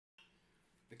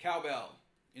cowbell.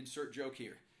 Insert joke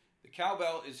here. The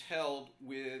cowbell is held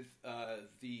with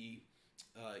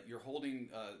you're holding,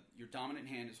 your dominant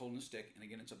hand is holding a stick, and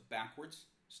again it's a backwards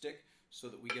stick so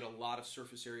that we get a lot of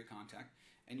surface area contact.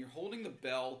 And you're holding the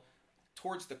bell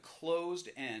towards the closed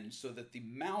end so that the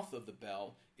mouth of the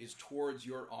bell is towards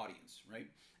your audience, right?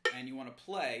 And you want to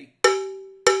play.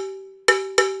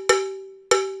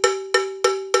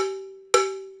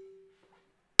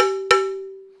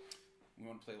 We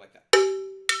want to play like that.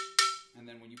 And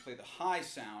then when you play the high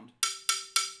sound,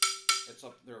 it's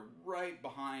up there right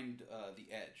behind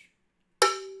the edge.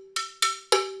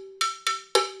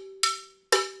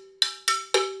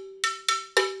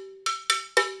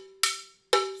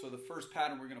 So the first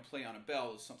pattern we're going to play on a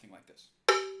bell is something like this.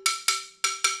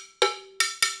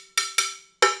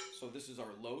 So this is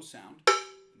our low sound,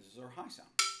 and this is our high sound.